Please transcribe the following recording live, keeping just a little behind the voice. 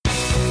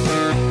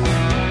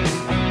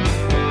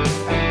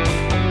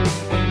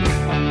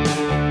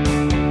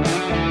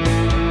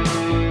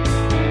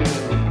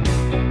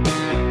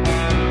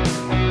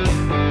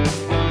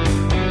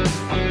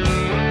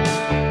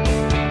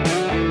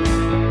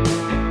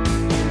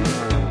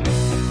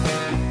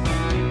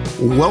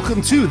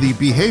Welcome to the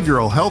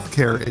Behavioral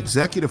Healthcare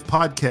Executive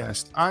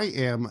Podcast. I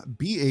am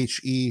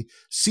BHE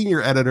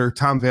Senior Editor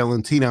Tom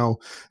Valentino,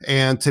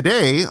 and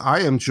today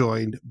I am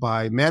joined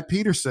by Matt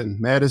Peterson.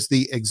 Matt is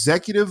the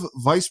Executive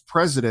Vice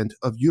President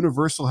of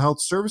Universal Health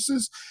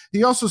Services.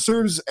 He also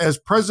serves as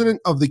President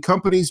of the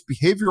company's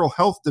Behavioral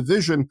Health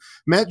Division.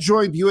 Matt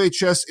joined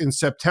UHS in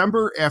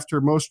September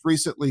after most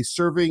recently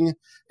serving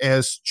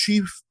as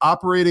Chief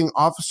Operating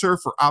Officer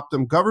for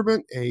Optum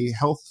Government, a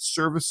health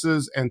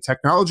services and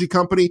technology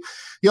company.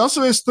 He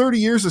also has 30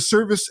 years of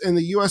service in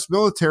the U.S.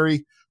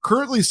 military,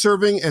 currently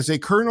serving as a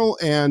colonel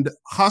and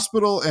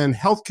hospital and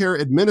healthcare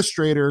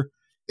administrator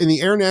in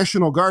the Air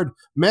National Guard.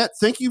 Matt,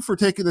 thank you for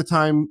taking the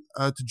time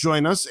to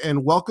join us,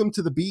 and welcome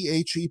to the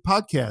BHE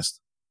podcast.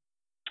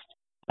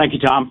 Thank you,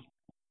 Tom.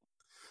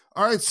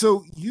 All right,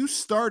 so you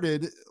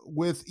started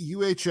with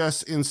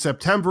UHS in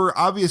September.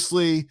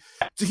 Obviously,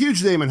 it's a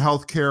huge name in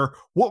healthcare.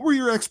 What were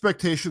your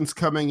expectations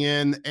coming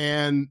in?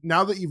 And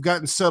now that you've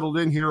gotten settled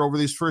in here over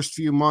these first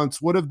few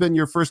months, what have been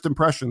your first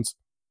impressions?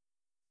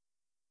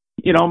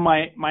 You know,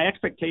 my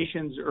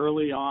expectations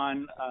early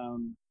on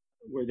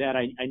were that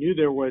I knew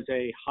there was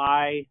a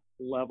high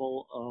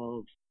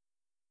level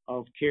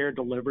of care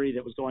delivery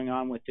that was going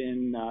on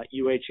within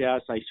UHS.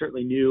 I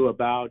certainly knew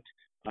about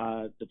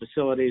the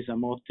facilities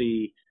on both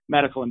the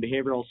medical and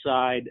behavioral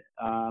side.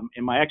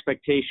 And my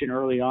expectation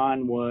early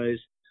on was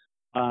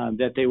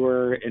that they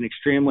were an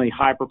extremely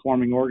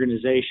high-performing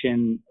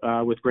organization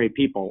with great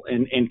people.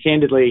 And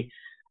candidly,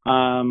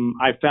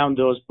 I found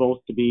those both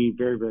to be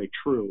very, very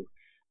true.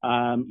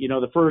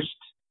 The first,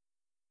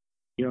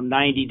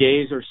 90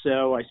 days or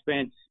so, I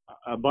spent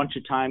a bunch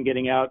of time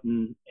getting out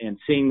and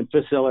seeing the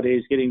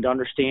facilities, getting to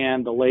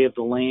understand the lay of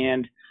the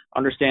land,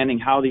 understanding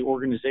how the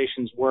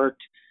organizations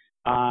worked.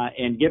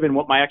 And given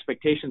what my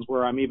expectations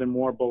were, I'm even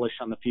more bullish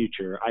on the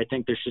future. I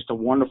think there's just a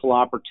wonderful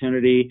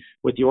opportunity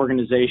with the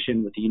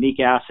organization, with the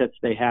unique assets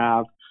they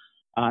have,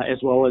 as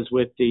well as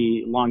with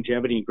the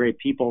longevity and great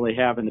people they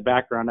have in the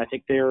background. I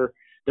think they're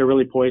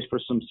really poised for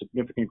some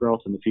significant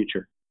growth in the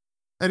future.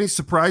 Any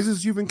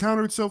surprises you've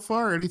encountered so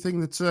far?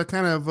 Anything that's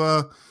kind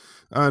of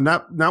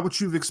not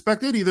what you've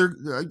expected? Either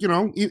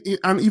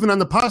even on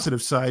the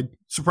positive side,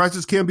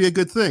 surprises can be a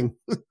good thing.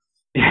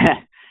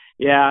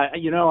 Yeah,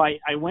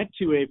 I went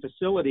to a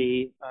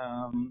facility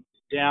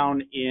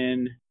down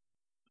in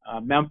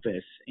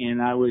Memphis, and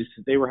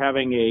they were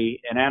having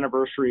an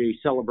anniversary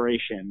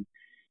celebration,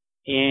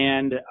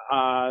 and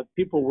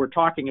people were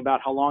talking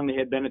about how long they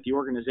had been at the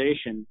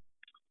organization.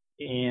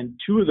 And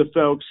two of the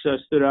folks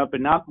stood up,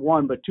 and not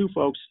one, but two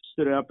folks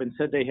stood up and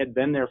said they had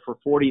been there for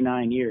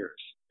 49 years.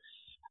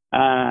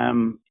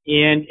 And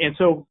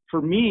so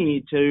for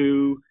me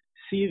to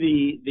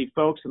see the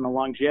folks and the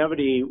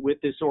longevity with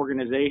this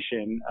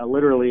organization,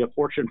 literally a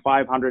Fortune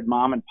 500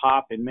 mom and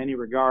pop in many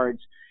regards,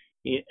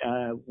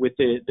 with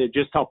the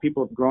just how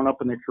people have grown up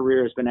in their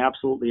career has been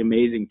absolutely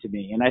amazing to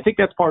me. And I think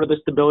that's part of the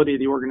stability of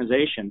the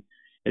organization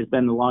has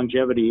been the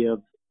longevity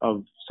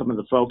of some of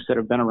the folks that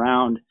have been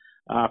around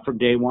from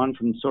day one,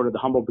 from sort of the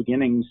humble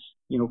beginnings,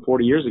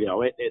 40 years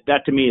ago.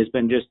 That to me has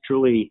been just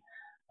truly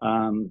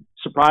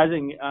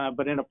surprising,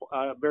 but in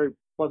a very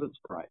pleasant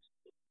surprise.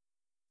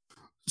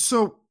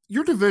 So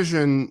your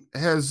division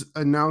has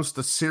announced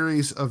a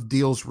series of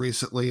deals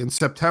recently. In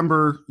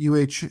September,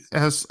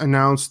 UHS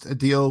announced a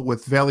deal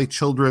with Valley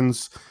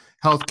Children's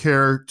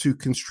Healthcare to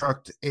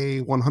construct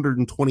a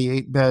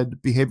 128-bed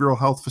behavioral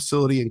health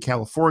facility in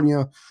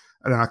California.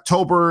 In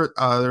October,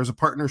 there's a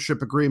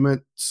partnership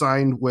agreement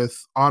signed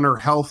with Honor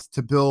Health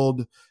to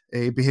build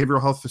a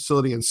behavioral health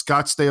facility in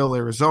Scottsdale,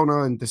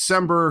 Arizona. In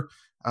December,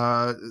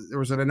 there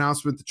was an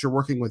announcement that you're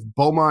working with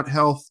Beaumont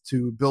Health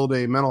to build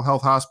a mental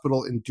health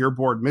hospital in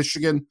Dearborn,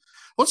 Michigan.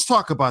 Let's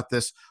talk about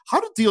this. How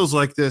do deals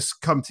like this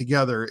come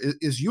together?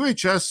 Is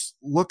UHS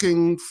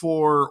looking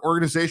for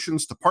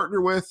organizations to partner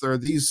with, or are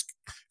these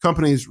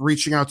companies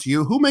reaching out to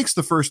you? Who makes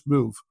the first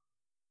move?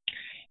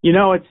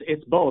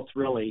 It's both,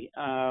 really.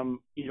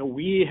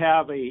 We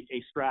have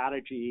a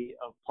strategy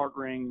of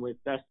partnering with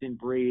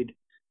best-in-breed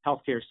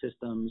healthcare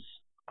systems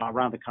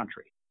around the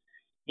country.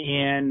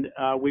 And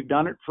we've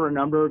done it for a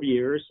number of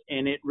years,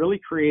 and it really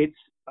creates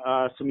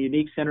some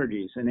unique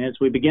synergies. And as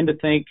we begin to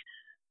think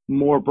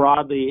more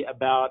broadly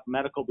about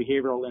medical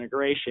behavioral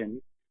integration,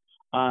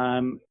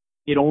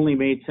 it only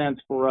made sense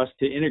for us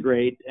to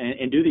integrate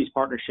and do these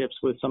partnerships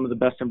with some of the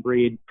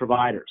best-in-breed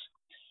providers.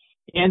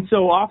 And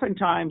so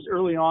oftentimes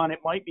early on, it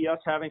might be us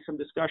having some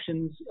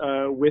discussions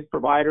with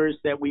providers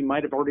that we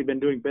might have already been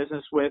doing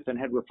business with and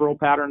had referral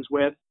patterns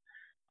with,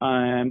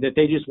 that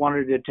they just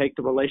wanted to take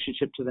the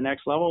relationship to the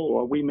next level,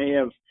 or we may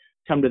have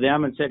come to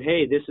them and said,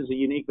 hey, this is a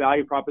unique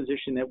value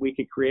proposition that we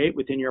could create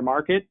within your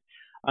market.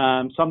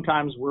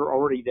 Sometimes we're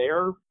already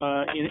there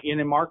in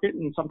a market,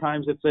 and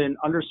sometimes it's an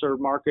underserved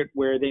market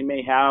where they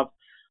may have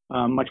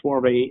much more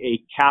of a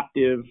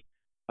captive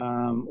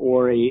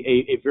or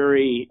a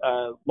very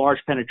large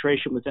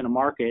penetration within a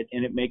market,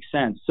 and it makes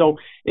sense. So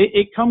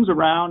it comes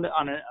around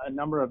on a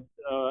number of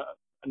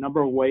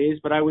ways,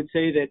 but I would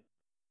say that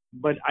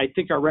but I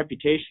think our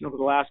reputation over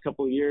the last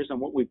couple of years and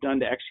what we've done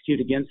to execute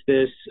against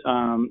this,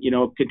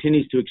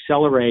 continues to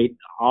accelerate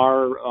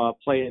our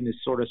play in this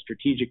sort of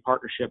strategic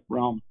partnership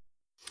realm.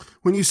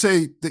 When you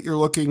say that you're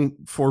looking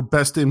for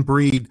best in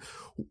breed,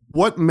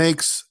 what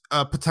makes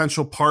a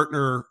potential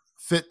partner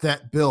fit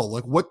that bill?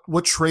 Like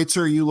what traits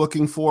are you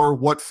looking for?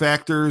 What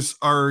factors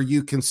are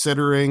you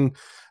considering?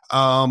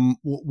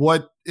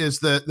 What is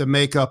the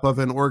makeup of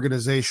an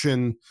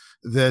organization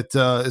that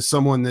is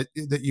someone that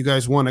you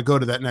guys want to go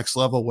to that next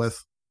level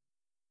with?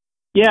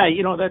 Yeah,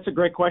 that's a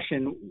great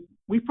question.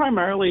 We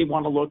primarily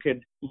want to look at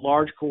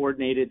large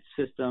coordinated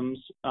systems,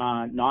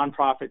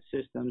 nonprofit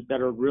systems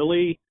that are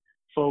really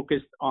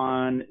focused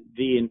on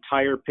the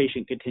entire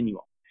patient continuum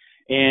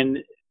and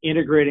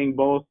integrating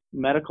both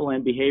medical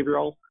and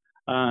behavioral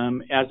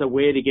as a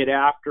way to get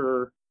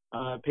after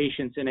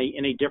patients in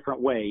a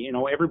different way.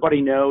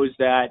 Everybody knows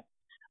that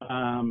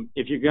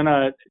if you're going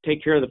to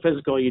take care of the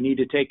physical, you need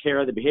to take care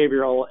of the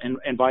behavioral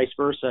and vice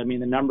versa. I mean,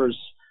 the numbers,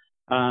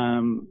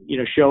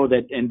 show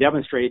that and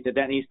demonstrate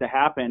that needs to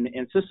happen.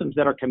 And systems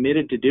that are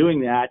committed to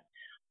doing that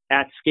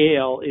at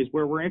scale is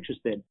where we're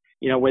interested.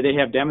 Where they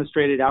have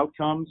demonstrated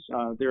outcomes,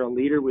 they're a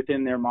leader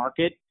within their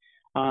market,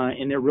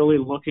 and they're really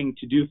looking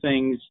to do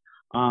things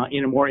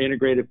in a more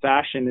integrated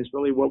fashion is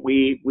really what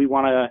we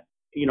want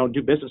to,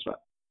 do business with.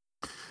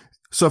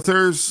 So if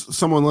there's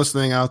someone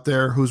listening out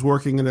there who's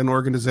working in an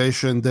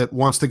organization that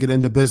wants to get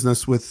into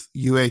business with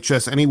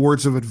UHS, any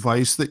words of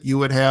advice that you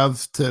would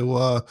have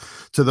to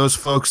those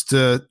folks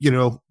to,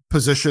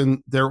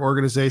 position their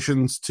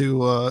organizations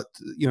to,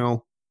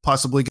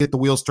 possibly get the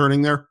wheels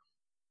turning there?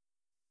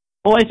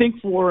 Well, I think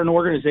for an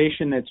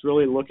organization that's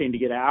really looking to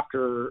get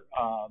after,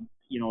 a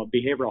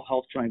behavioral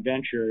health joint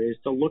venture is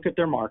to look at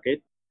their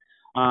market,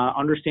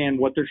 understand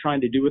what they're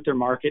trying to do with their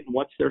market and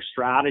what's their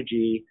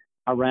strategy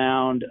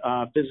around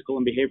physical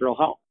and behavioral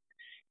health.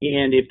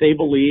 And if they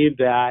believe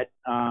that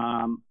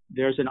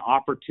there's an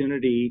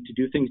opportunity to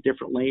do things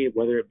differently,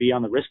 whether it be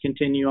on the risk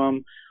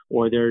continuum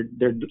or they're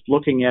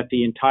looking at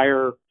the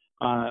entire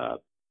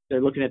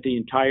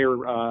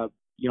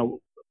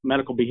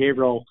medical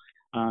behavioral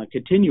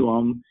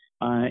continuum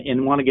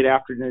and want to get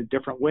after it in a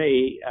different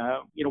way,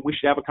 we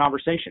should have a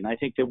conversation. I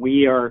think that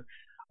we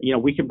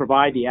can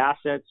provide the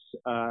assets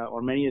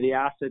or many of the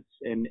assets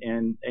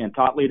and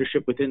thought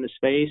leadership within the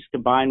space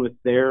combined with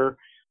their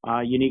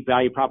unique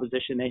value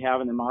proposition they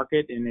have in the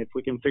market. And if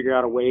we can figure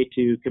out a way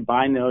to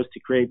combine those to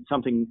create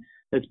something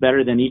that's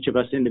better than each of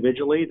us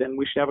individually, then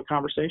we should have a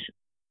conversation.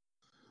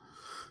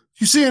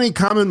 Do you see any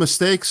common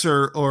mistakes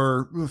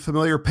or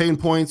familiar pain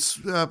points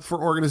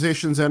for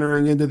organizations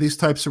entering into these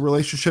types of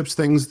relationships,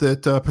 things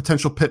that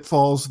potential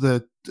pitfalls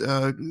that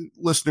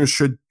listeners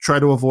should try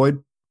to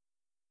avoid?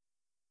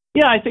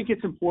 Yeah, I think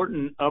it's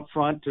important up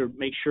front to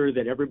make sure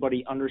that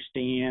everybody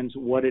understands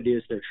what it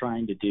is they're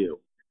trying to do,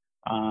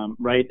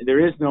 right?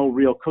 There is no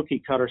real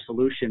cookie cutter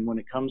solution when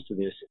it comes to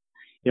this.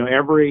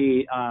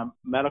 Every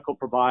medical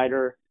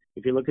provider,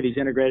 if you look at these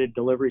integrated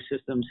delivery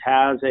systems,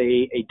 has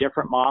a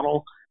different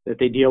model that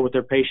they deal with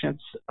their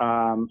patients.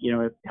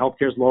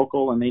 Healthcare is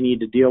local and they need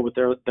to deal with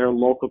their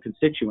local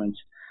constituents.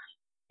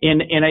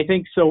 And I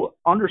think so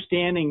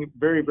understanding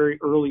very, very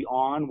early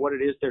on what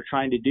it is they're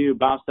trying to do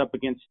bounced up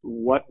against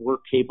what we're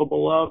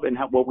capable of and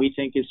what we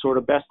think is sort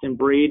of best in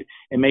breed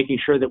and making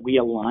sure that we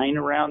align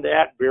around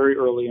that very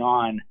early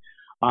on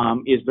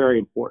is very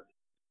important.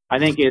 I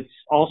think it's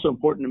also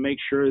important to make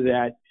sure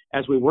that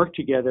as we work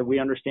together, we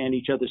understand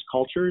each other's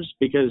cultures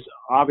because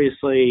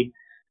obviously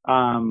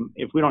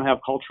if we don't have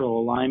cultural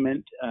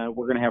alignment,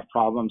 we're going to have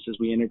problems as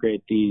we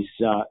integrate these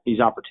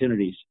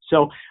opportunities.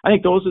 So I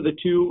think those are the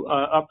two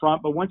up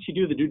front. But once you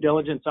do the due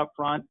diligence up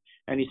front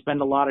and you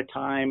spend a lot of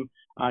time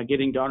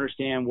getting to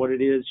understand what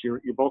it is you're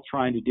both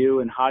trying to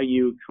do and how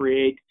you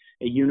create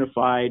a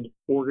unified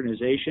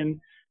organization,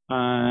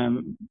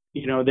 then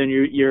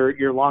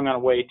you're long on a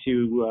way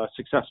to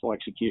successful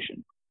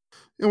execution.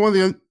 And one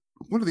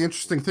of the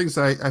interesting things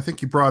I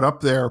think you brought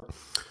up there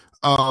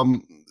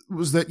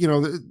was that,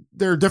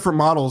 there are different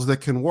models that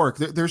can work.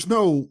 There's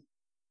no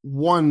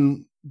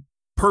one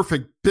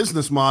perfect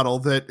business model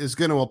that is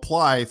going to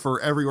apply for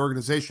every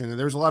organization. And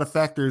there's a lot of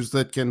factors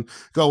that can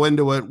go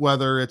into it,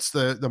 whether it's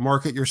the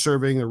market you're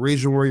serving, the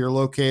region where you're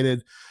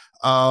located.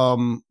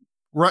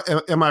 Right,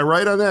 am I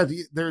right on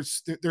that?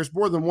 There's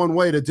more than one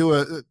way to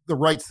do the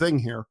right thing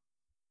here.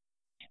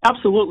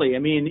 Absolutely. I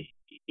mean,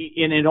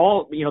 in it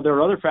all, there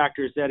are other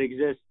factors that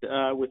exist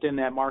within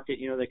that market,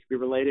 that could be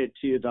related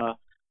to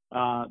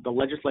the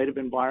legislative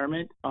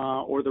environment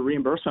or the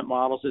reimbursement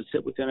models that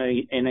sit within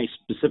a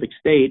specific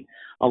state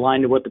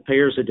aligned to what the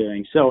payers are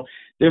doing. So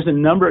there's a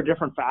number of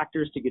different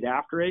factors to get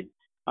after it.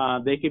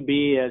 They could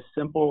be as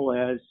simple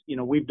as,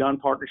 we've done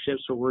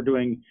partnerships where we're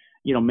doing,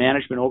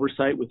 management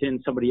oversight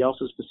within somebody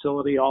else's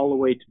facility all the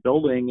way to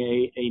building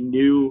a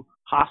new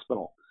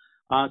hospital.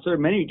 So there are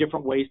many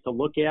different ways to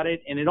look at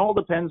it, and it all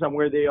depends on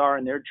where they are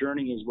in their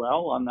journey as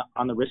well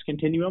on the risk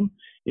continuum.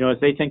 As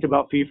they think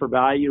about fee for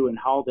value and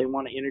how they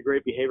want to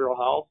integrate behavioral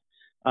health,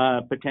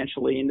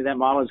 potentially into that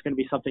model is going to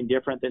be something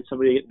different than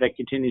somebody that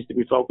continues to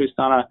be focused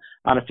on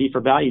a fee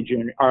for value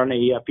journey or on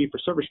a fee for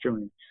service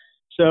journey.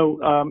 So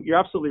you're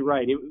absolutely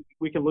right.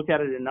 We can look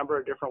at it in a number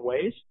of different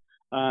ways,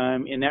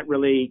 and that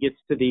really gets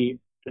to the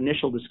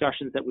initial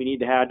discussions that we need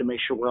to have to make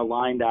sure we're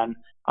aligned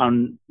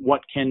on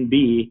what can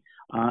be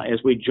as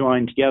we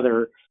join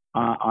together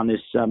on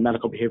this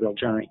medical behavioral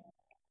journey.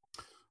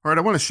 All right,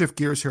 I want to shift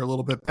gears here a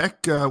little bit.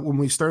 Back when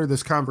we started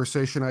this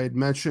conversation, I had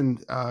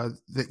mentioned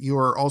that you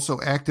are also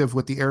active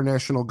with the Air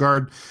National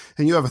Guard,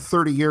 and you have a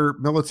 30-year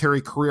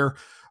military career.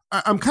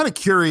 I'm kind of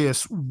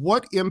curious,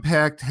 what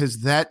impact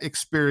has that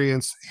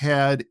experience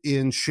had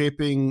in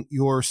shaping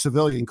your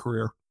civilian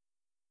career?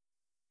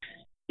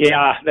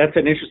 Yeah, that's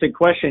an interesting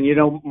question.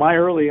 My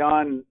early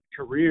on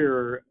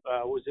career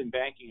was in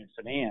banking and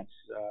finance.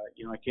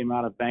 I came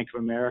out of Bank of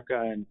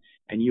America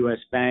and U.S.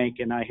 Bank,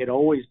 and I had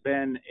always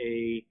been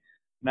a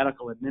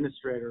medical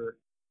administrator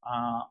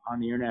on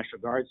the Air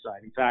National Guard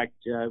side. In fact,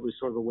 it was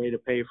sort of a way to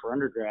pay for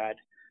undergrad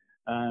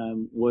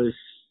was,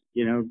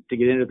 to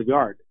get into the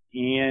Guard.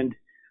 And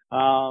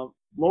lo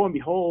and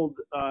behold,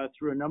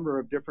 through a number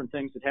of different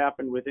things that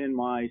happened within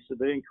my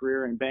civilian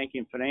career in banking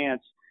and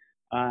finance,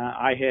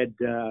 I had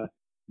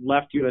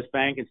left U.S.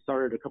 Bank and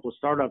started a couple of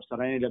startups that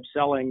I ended up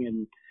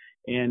selling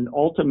and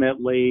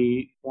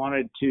ultimately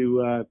wanted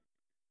to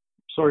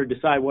sort of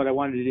decide what I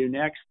wanted to do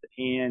next,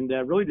 and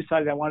really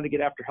decided I wanted to get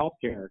after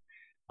healthcare.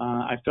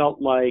 I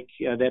felt like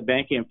that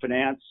banking and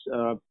finance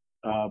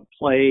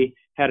play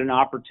had an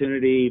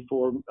opportunity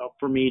for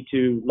me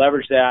to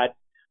leverage that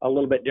a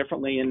little bit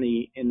differently in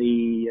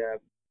the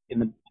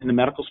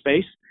medical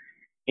space,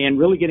 and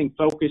really getting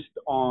focused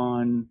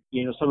on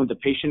some of the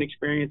patient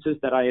experiences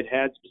that I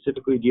had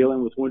specifically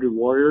dealing with wounded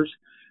warriors.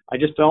 I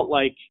just felt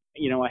like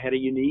I had a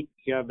unique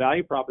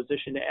value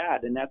proposition to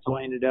add, and that's how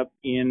I ended up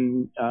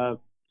in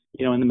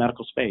the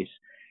medical space.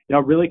 It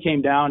really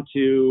came down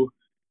to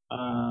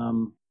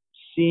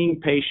seeing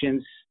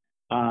patients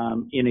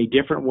in a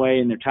different way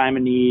in their time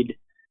of need,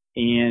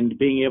 and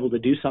being able to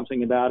do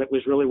something about it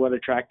was really what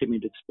attracted me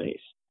to the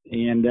space.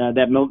 And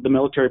the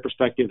military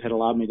perspective had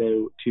allowed me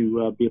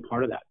to be a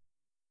part of that.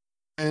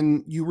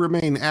 And you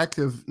remain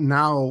active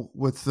now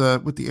with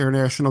the Air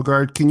National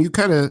Guard. Can you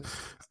kind of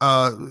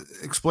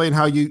explain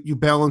how you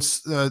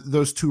balance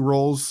those two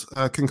roles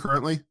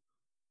concurrently?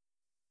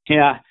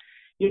 Yeah.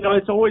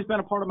 It's always been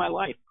a part of my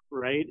life,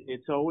 right?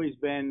 It's always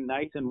been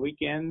nights and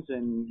weekends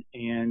and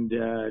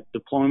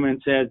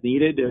deployments as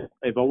needed.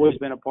 I've always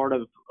been a part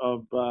of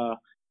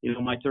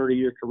my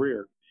 30-year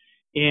career.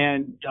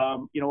 And,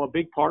 a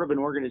big part of an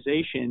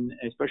organization,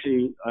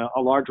 especially a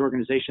large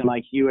organization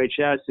like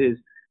UHS, is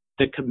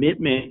the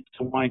commitment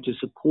to wanting to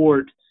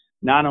support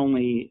not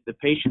only the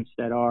patients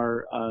that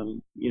are,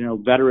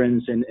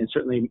 veterans and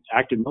certainly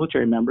active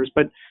military members,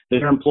 but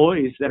their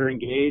employees that are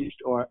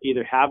engaged or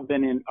either have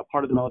been in a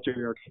part of the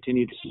military or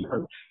continue to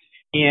serve.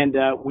 And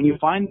when you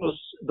find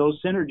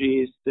those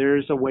synergies,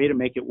 there's a way to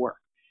make it work.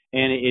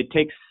 And it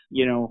takes,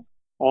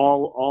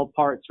 all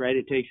parts, right?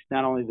 It takes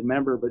not only the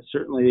member, but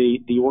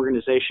certainly the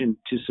organization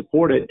to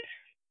support it.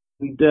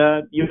 And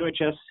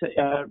UHS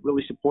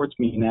really supports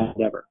me in that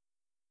endeavor.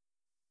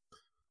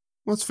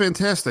 Well, that's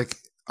fantastic.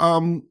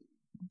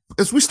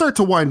 As we start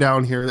to wind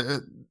down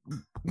here,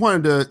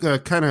 wanted to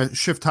kind of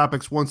shift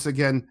topics once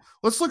again.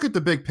 Let's look at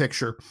the big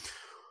picture.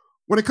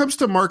 When it comes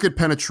to market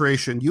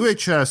penetration,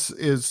 UHS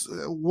is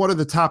one of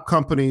the top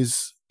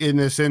companies in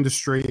this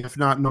industry, if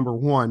not number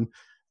one.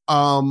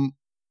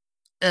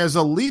 As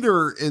a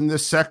leader in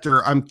this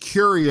sector, I'm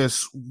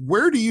curious,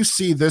 where do you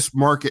see this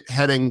market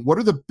heading? What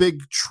are the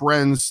big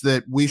trends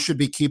that we should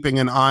be keeping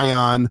an eye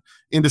on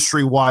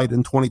industry-wide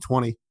in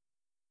 2020?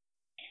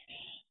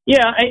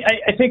 Yeah,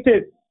 I think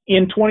that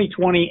in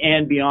 2020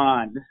 and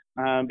beyond,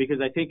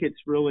 because I think it's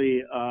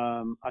really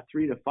a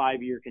 3 to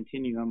 5 year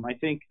continuum, I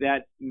think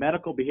that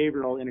medical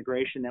behavioral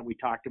integration that we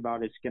talked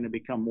about is going to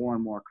become more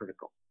and more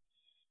critical.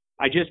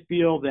 I just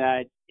feel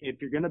that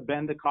if you're going to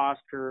bend the cost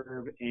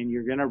curve and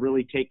you're going to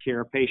really take care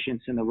of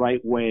patients in the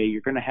right way,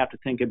 you're going to have to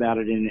think about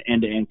it in an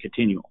end-to-end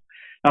continuum.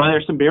 Now,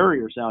 there's some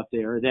barriers out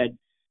there that,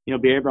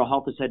 behavioral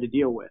health has had to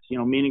deal with.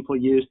 Meaningful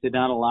use did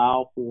not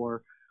allow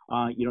for,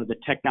 the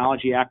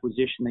technology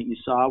acquisition that you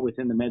saw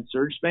within the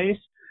med-surg space.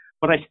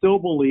 But I still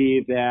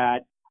believe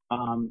that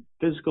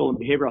physical and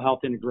behavioral health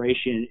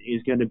integration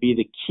is going to be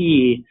the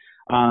key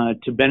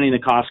to bending the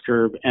cost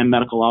curve and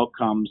medical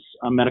outcomes,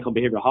 medical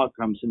behavioral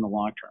outcomes in the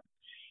long term.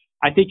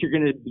 I think you're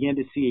going to begin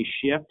to see a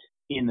shift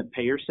in the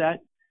payer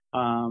set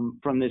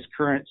from this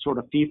current sort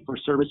of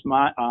fee-for-service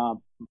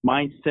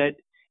mindset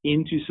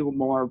into some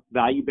more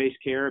value-based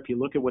care. If you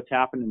look at what's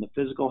happened in the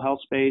physical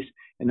health space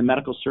and the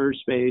medical surge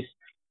space,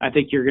 I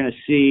think you're going to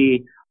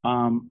see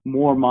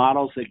more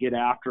models that get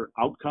after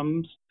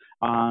outcomes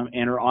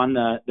and are on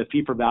the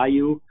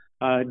fee-for-value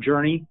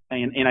journey.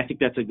 And I think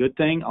that's a good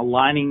thing.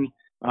 Aligning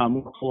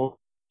more close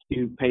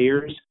to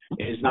payers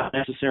is not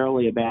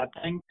necessarily a bad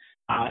thing.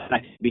 And I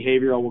think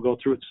behavioral will go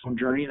through its own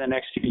journey in the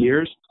next few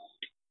years.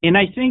 And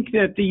I think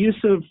that the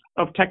use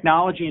of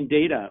technology and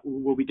data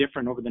will be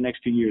different over the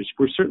next few years.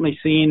 We're certainly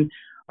seeing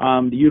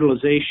the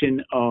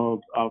utilization of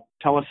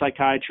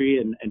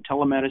telepsychiatry and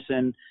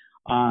telemedicine,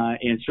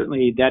 and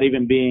certainly that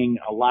even being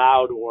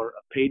allowed or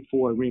paid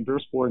for,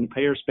 reimbursed for in the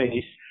payer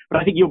space. But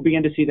I think you'll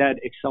begin to see that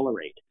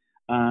accelerate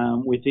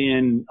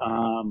within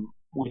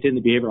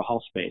the behavioral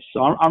health space.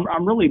 So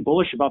I'm really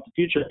bullish about the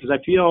future because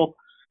I feel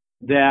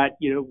that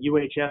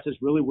UHS is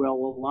really well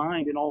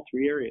aligned in all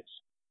three areas.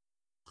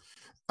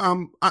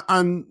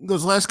 On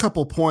those last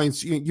couple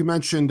points, you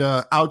mentioned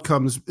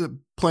outcomes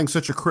playing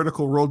such a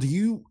critical role. Do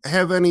you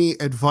have any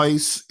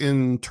advice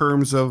in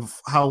terms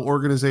of how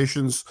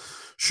organizations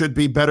should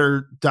be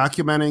better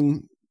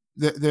documenting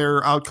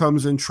their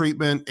outcomes in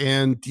treatment?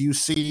 And do you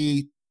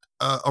see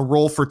a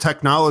role for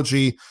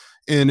technology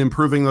in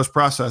improving those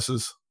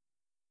processes?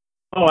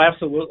 Oh,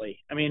 absolutely.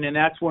 I mean, and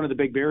that's one of the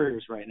big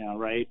barriers right now,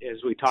 right? As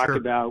we talked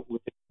about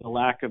with the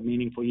lack of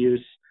meaningful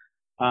use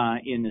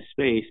in the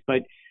space.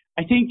 But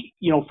I think,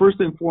 first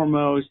and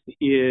foremost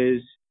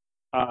is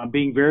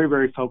being very,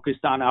 very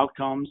focused on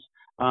outcomes.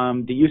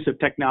 The use of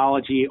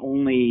technology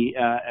only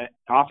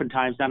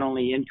oftentimes not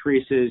only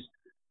increases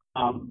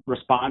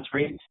response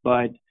rates,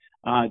 but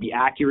the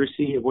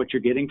accuracy of what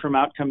you're getting from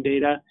outcome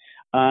data.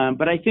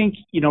 But I think,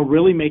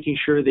 really making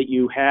sure that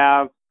you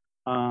have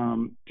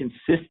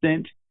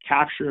consistent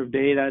capture of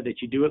data,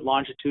 that you do it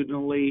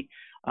longitudinally,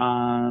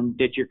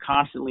 that you're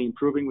constantly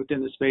improving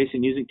within the space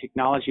and using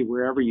technology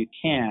wherever you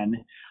can,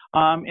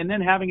 and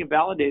then having it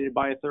validated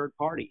by a third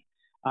party,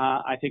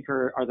 I think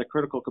are the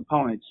critical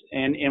components.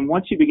 And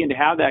once you begin to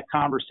have that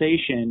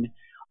conversation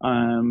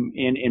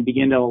and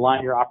begin to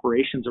align your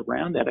operations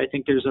around that, I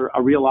think there's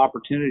a real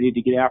opportunity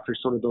to get after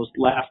sort of those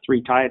last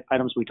three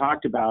items we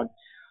talked about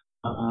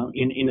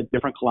in a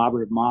different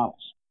collaborative models.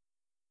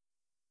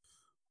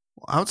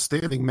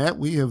 Outstanding, Matt.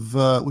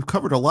 We've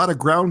covered a lot of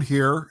ground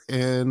here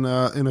in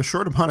a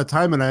short amount of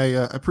time, and I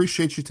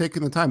appreciate you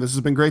taking the time. This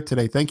has been great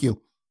today. Thank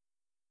you.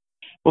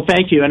 Well,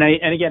 thank you. And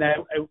again,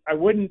 I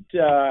wouldn't.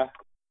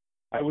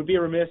 I would be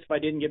remiss if I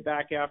didn't get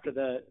back after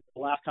the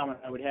last comment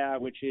I would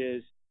have, which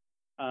is,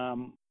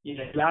 you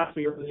asked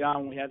me early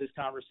on when we had this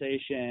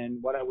conversation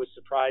what I was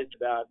surprised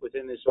about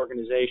within this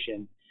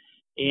organization.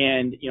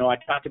 And, I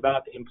talked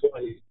about the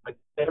employees,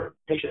 their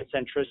patient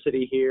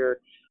centricity here,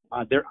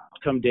 their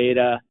outcome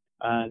data.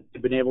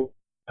 They've been able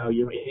to,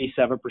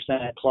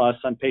 87% plus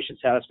on patient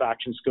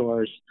satisfaction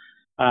scores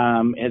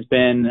has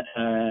been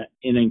an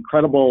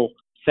incredible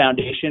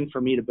foundation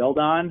for me to build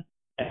on.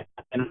 And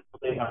I'm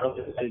really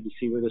excited to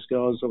see where this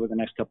goes over the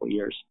next couple of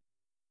years.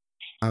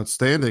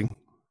 Outstanding.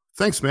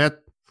 Thanks, Matt.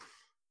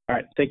 All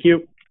right. Thank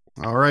you.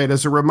 All right.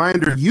 As a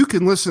reminder, you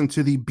can listen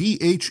to the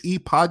BHE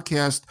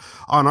podcast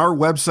on our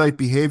website,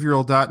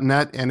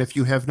 behavioral.net. And if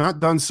you have not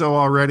done so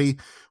already,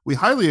 we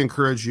highly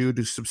encourage you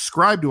to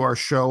subscribe to our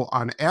show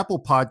on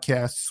Apple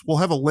Podcasts. We'll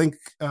have a link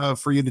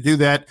for you to do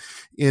that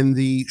in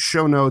the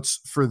show notes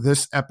for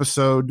this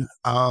episode.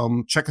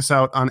 Check us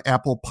out on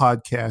Apple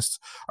Podcasts.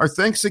 Our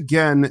thanks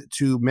again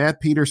to Matt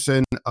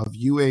Peterson of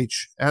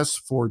UHS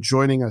for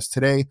joining us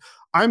today.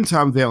 I'm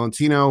Tom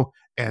Valentino,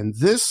 and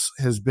this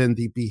has been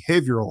the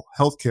Behavioral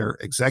Healthcare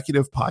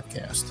Executive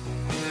Podcast.